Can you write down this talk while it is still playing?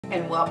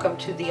and welcome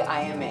to the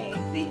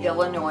IMA, the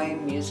Illinois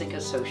Music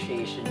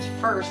Association's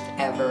first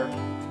ever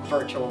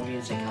virtual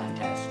music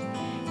contest.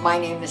 My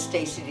name is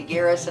Stacy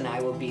DeGaris and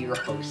I will be your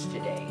host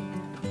today.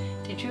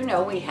 Did you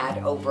know we had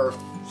over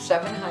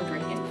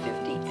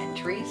 750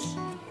 entries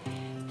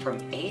from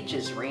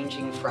ages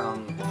ranging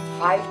from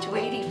 5 to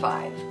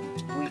 85?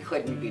 We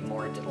couldn't be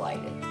more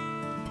delighted.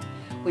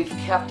 We've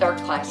kept our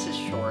classes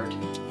short,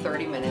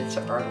 30 minutes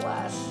or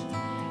less.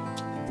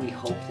 We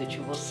hope that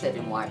you will sit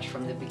and watch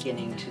from the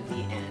beginning to the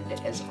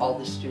end, as all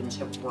the students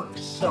have worked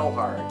so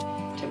hard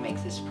to make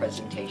this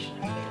presentation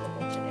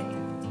available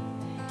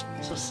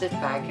today. So sit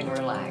back and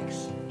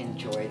relax,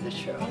 enjoy the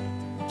show,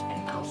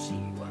 and I'll see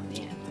you on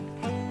the end.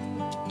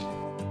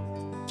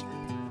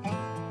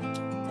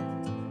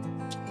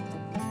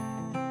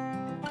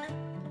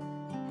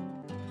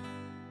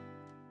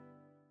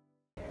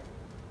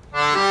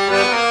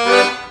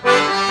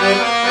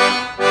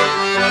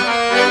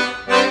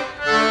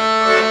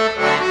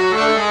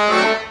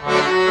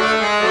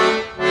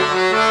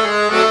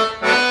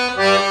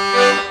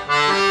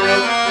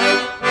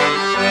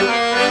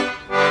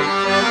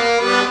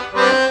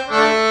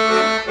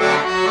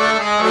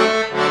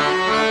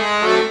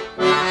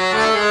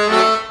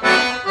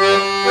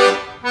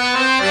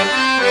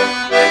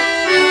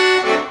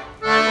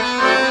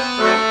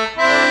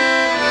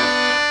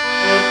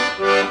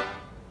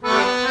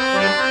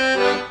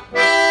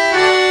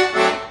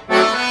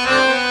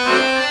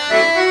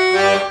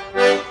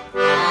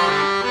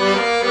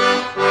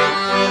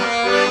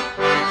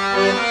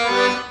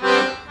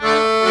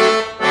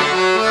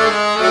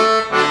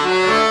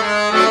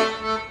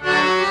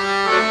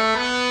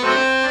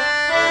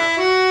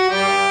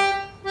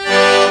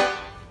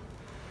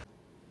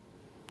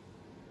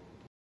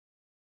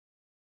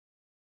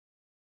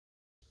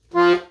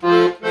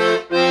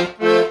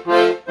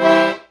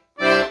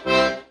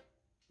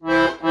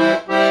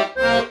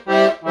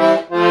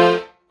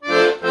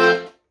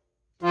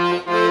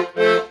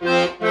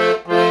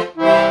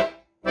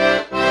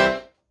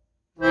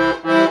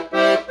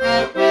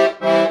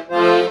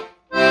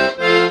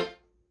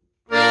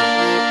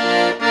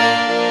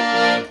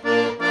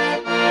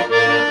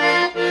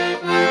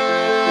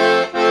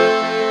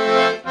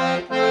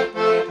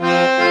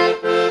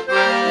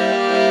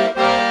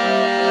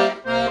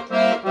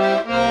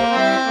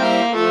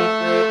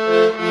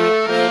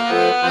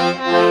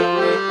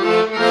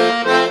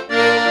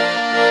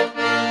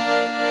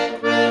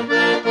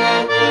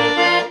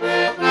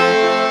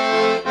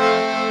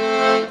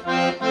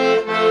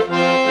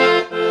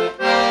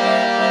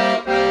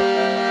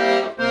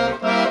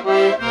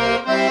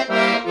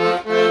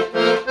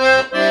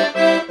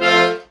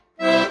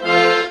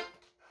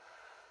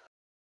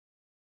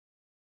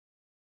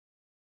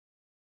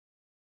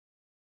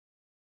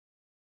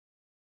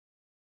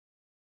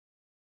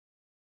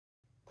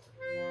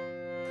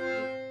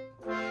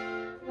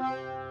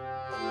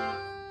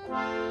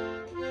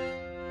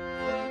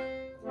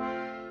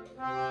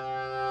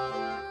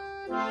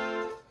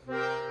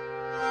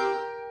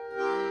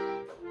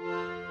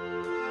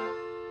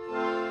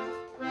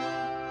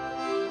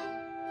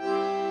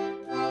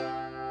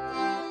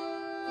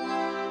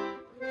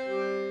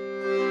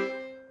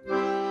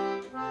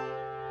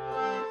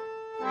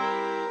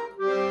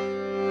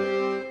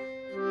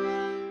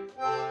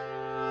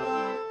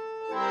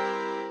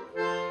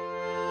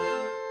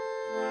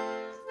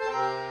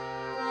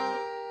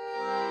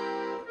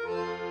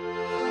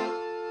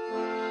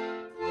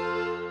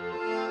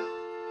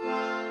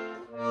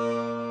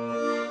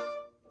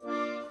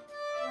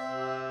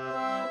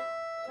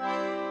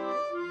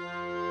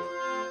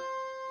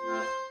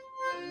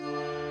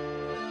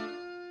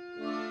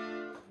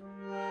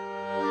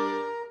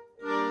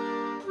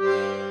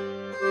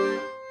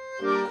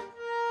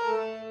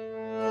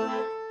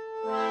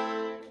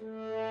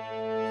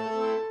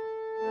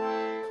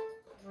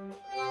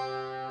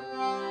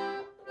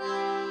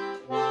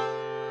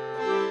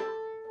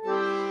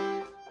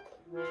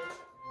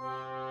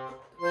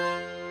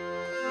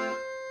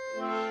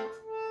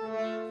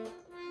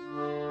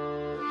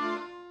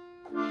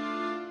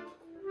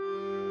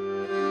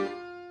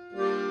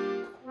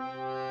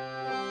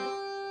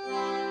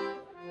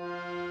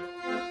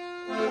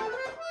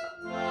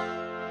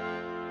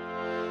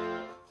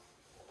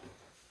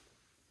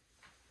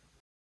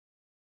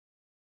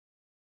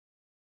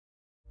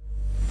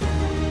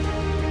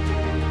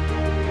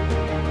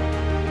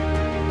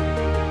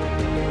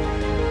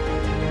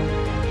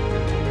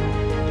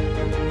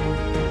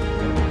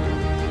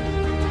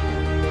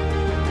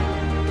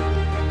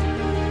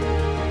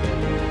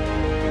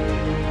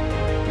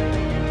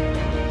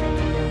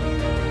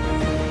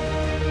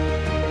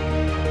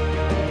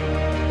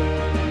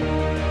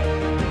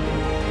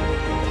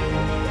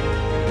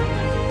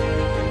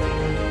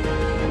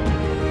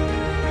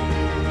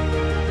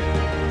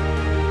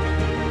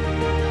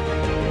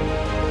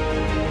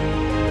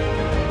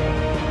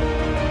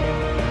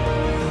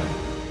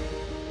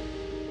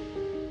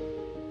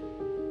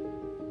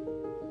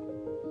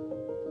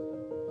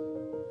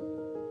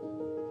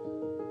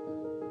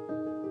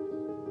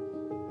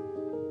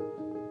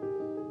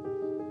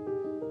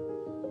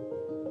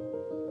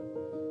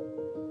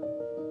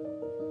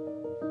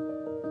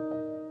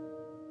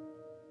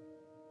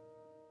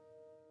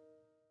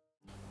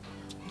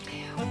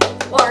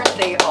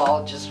 they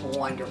all just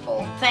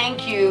wonderful.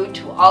 Thank you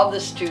to all the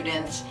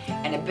students,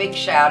 and a big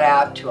shout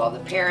out to all the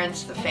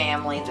parents, the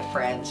family, the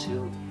friends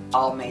who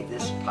all made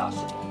this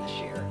possible this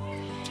year.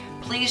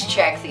 Please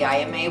check the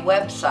IMA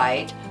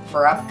website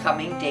for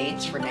upcoming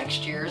dates for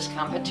next year's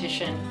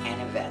competition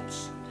and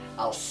events.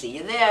 I'll see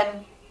you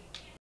then.